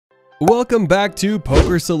Welcome back to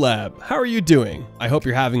Poker Celeb. How are you doing? I hope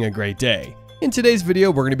you're having a great day. In today's video,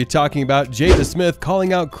 we're going to be talking about Jada Smith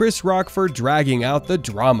calling out Kris Rock for dragging out the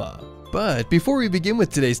drama. But before we begin with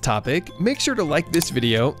today's topic, make sure to like this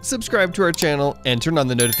video, subscribe to our channel, and turn on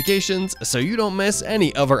the notifications so you don't miss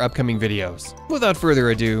any of our upcoming videos. Without further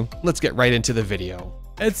ado, let's get right into the video.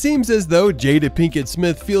 It seems as though Jada Pinkett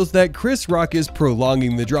Smith feels that Kris Rock is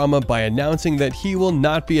prolonging the drama by announcing that he will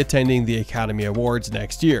not be attending the Academy Awards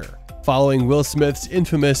next year, following Will Smith's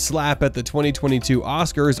infamous slap at the 2022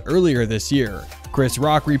 Oscars earlier this year. Kris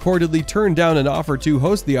Rock reportedly turned down an offer to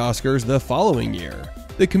host the Oscars the following year.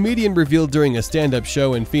 The comedian revealed during a stand-up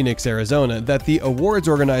show in Phoenix, Arizona, that the awards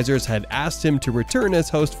organizers had asked him to return as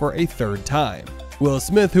host for a third time. Will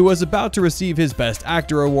Smith, who was about to receive his Best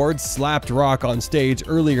Actor award, slapped Rock on stage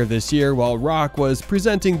earlier this year while Rock was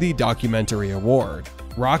presenting the documentary award.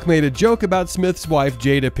 Rock made a joke about Smith's wife,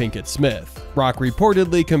 Jada Pinkett Smith. Rock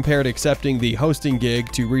reportedly compared accepting the hosting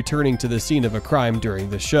gig to returning to the scene of a crime during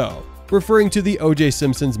the show, referring to the O.J.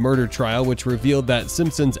 Simpson's murder trial, which revealed that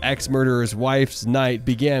Simpson's ex-murderer's wife's night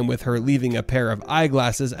began with her leaving a pair of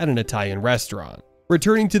eyeglasses at an Italian restaurant.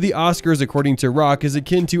 Returning to the Oscars, according to Rock, is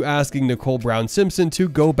akin to asking Nicole Brown Simpson to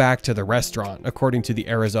go back to the restaurant, according to the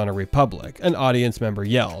Arizona Republic, an audience member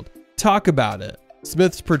yelled. Talk about it.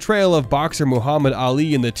 Smith's portrayal of boxer Muhammad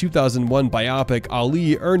Ali in the 2001 biopic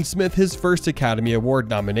Ali earned Smith his first Academy Award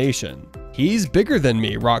nomination. He's bigger than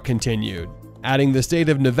me, Rock continued, adding the state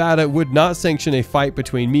of Nevada would not sanction a fight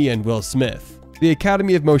between me and Will Smith. The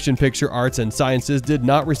Academy of Motion Picture Arts and Sciences did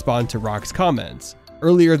not respond to Rock's comments.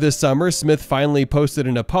 Earlier this summer, Smith finally posted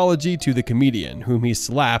an apology to the comedian, whom he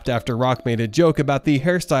slapped after Rock made a joke about the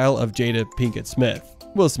hairstyle of Jada Pinkett Smith,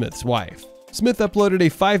 Will Smith's wife. Smith uploaded a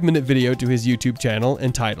 5-minute video to his YouTube channel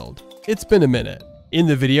entitled, "It's Been a Minute." In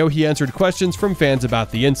the video, he answered questions from fans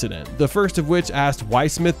about the incident, the first of which asked why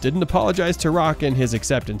Smith didn't apologize to Rock in his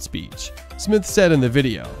acceptance speech. Smith said in the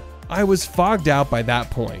video, "I was fogged out by that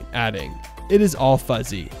point," adding, "It is all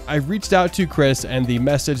fuzzy. I've reached out to Kris and the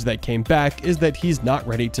message that came back is that he's not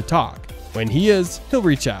ready to talk. When he is, he'll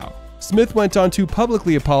reach out." Smith went on to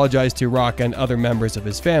publicly apologize to Rock and other members of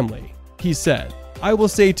his family. He said, "I will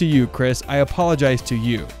say to you, Kris, I apologize to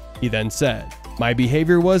you." He then said, "My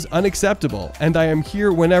behavior was unacceptable, and I am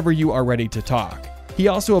here whenever you are ready to talk." He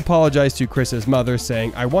also apologized to Kris's mother,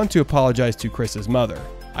 saying, "I want to apologize to Kris's mother.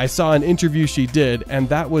 I saw an interview she did, and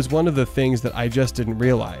that was one of the things that I just didn't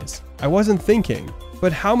realize. I wasn't thinking,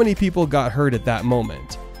 but how many people got hurt at that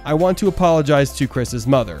moment? I want to apologize to Kris's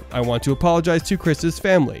mother. I want to apologize to Kris's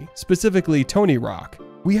family, specifically Tony Rock.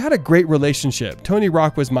 We had a great relationship. Tony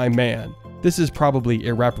Rock was my man. This is probably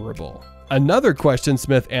irreparable." Another question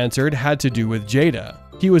Smith answered had to do with Jada.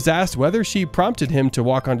 He was asked whether she prompted him to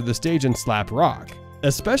walk onto the stage and slap Rock,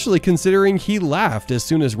 especially considering he laughed as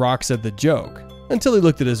soon as Rock said the joke. Until he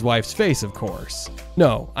looked at his wife's face, of course.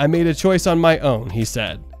 "No, I made a choice on my own," he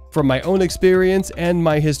said, "from my own experience and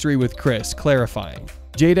my history with Kris," clarifying,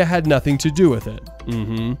 "Jada had nothing to do with it.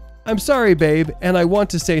 I'm sorry, babe, and I want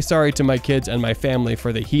to say sorry to my kids and my family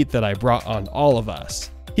for the heat that I brought on all of us."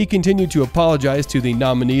 He continued to apologize to the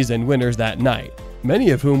nominees and winners that night,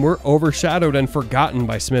 many of whom were overshadowed and forgotten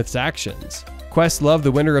by Smith's actions. Questlove,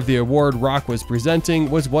 the winner of the award Rock was presenting,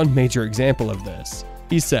 was one major example of this.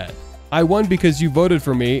 He said, "I won because you voted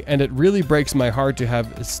for me, and it really breaks my heart to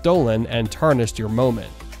have stolen and tarnished your moment,"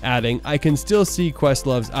 adding, "I can still see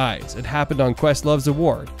Questlove's eyes. It happened on Questlove's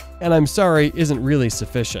award, and I'm sorry isn't really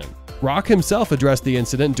sufficient." Rock himself addressed the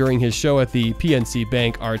incident during his show at the PNC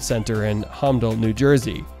Bank Arts Center in Humble, New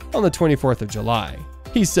Jersey, on the 24th of July.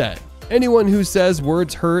 He said, "Anyone who says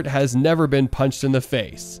words hurt has never been punched in the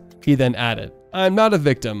face." He then added, "I'm not a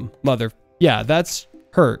victim, mother. Yeah, that's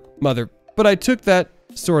hurt, mother. But I took that,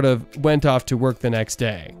 sort of, went off to work the next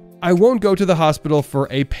day. I won't go to the hospital for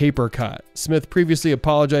a paper cut." Smith previously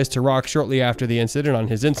apologized to Rock shortly after the incident on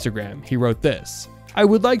his Instagram. He wrote this, "I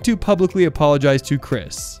would like to publicly apologize to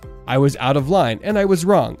Kris. I was out of line and I was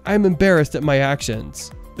wrong. I am embarrassed at my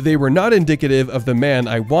actions. They were not indicative of the man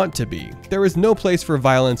I want to be. There is no place for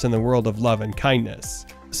violence in the world of love and kindness."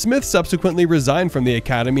 Smith subsequently resigned from the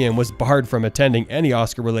Academy and was barred from attending any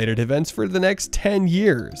Oscar-related events for the next 10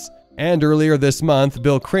 years. And earlier this month,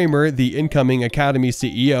 Bill Kramer, the incoming Academy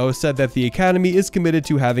CEO, said that the Academy is committed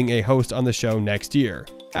to having a host on the show next year,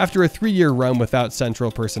 after a 3-year run without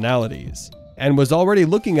central personalities, and was already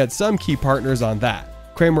looking at some key partners on that.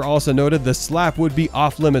 Kramer also noted the slap would be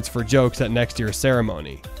off limits for jokes at next year's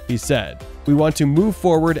ceremony. He said, "We want to move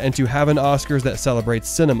forward and to have an Oscars that celebrates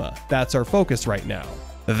cinema. That's our focus right now."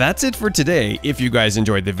 That's it for today. If you guys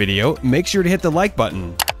enjoyed the video, make sure to hit the like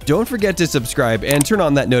button. Don't forget to subscribe and turn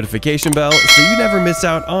on that notification bell so you never miss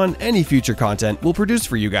out on any future content we'll produce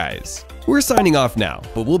for you guys. We're signing off now,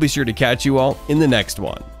 but we'll be sure to catch you all in the next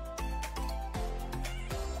one.